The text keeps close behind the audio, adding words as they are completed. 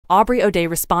Aubrey O'Day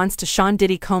responds to Sean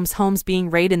Diddy Combs' homes being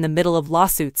raided in the middle of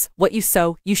lawsuits. What you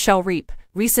sow, you shall reap.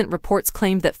 Recent reports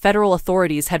claimed that federal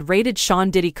authorities had raided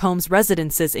Sean Diddy Combs'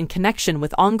 residences in connection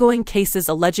with ongoing cases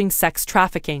alleging sex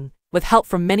trafficking. With help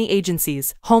from many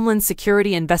agencies, Homeland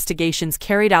Security investigations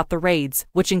carried out the raids,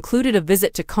 which included a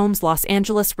visit to Combs' Los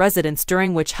Angeles residence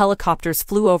during which helicopters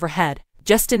flew overhead.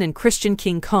 Justin and Christian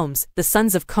King Combs, the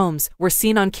sons of Combs, were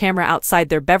seen on camera outside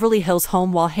their Beverly Hills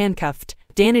home while handcuffed.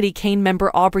 Danity Kane member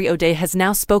Aubrey O'Day has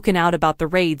now spoken out about the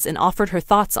raids and offered her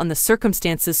thoughts on the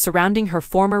circumstances surrounding her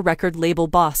former record label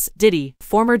boss, Diddy.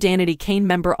 Former Danity Kane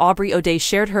member Aubrey O'Day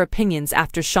shared her opinions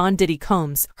after Sean Diddy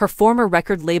Combs, her former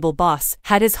record label boss,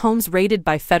 had his homes raided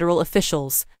by federal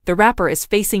officials. The rapper is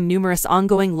facing numerous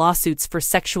ongoing lawsuits for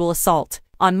sexual assault.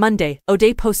 On Monday,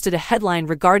 O'Day posted a headline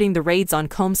regarding the raids on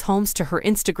Combs' homes to her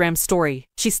Instagram story.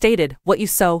 She stated, "What you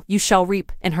sow, you shall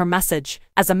reap," in her message.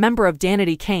 As a member of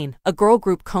Danity Kane, a girl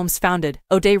group Combs founded,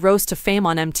 O'Day rose to fame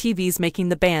on MTV's Making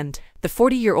the Band. The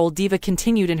 40-year-old diva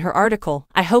continued in her article,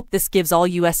 "I hope this gives all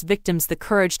U.S. victims the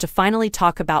courage to finally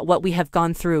talk about what we have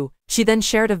gone through." She then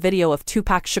shared a video of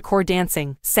Tupac Shakur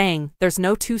dancing, saying, "There's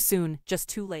no too soon, just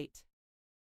too late."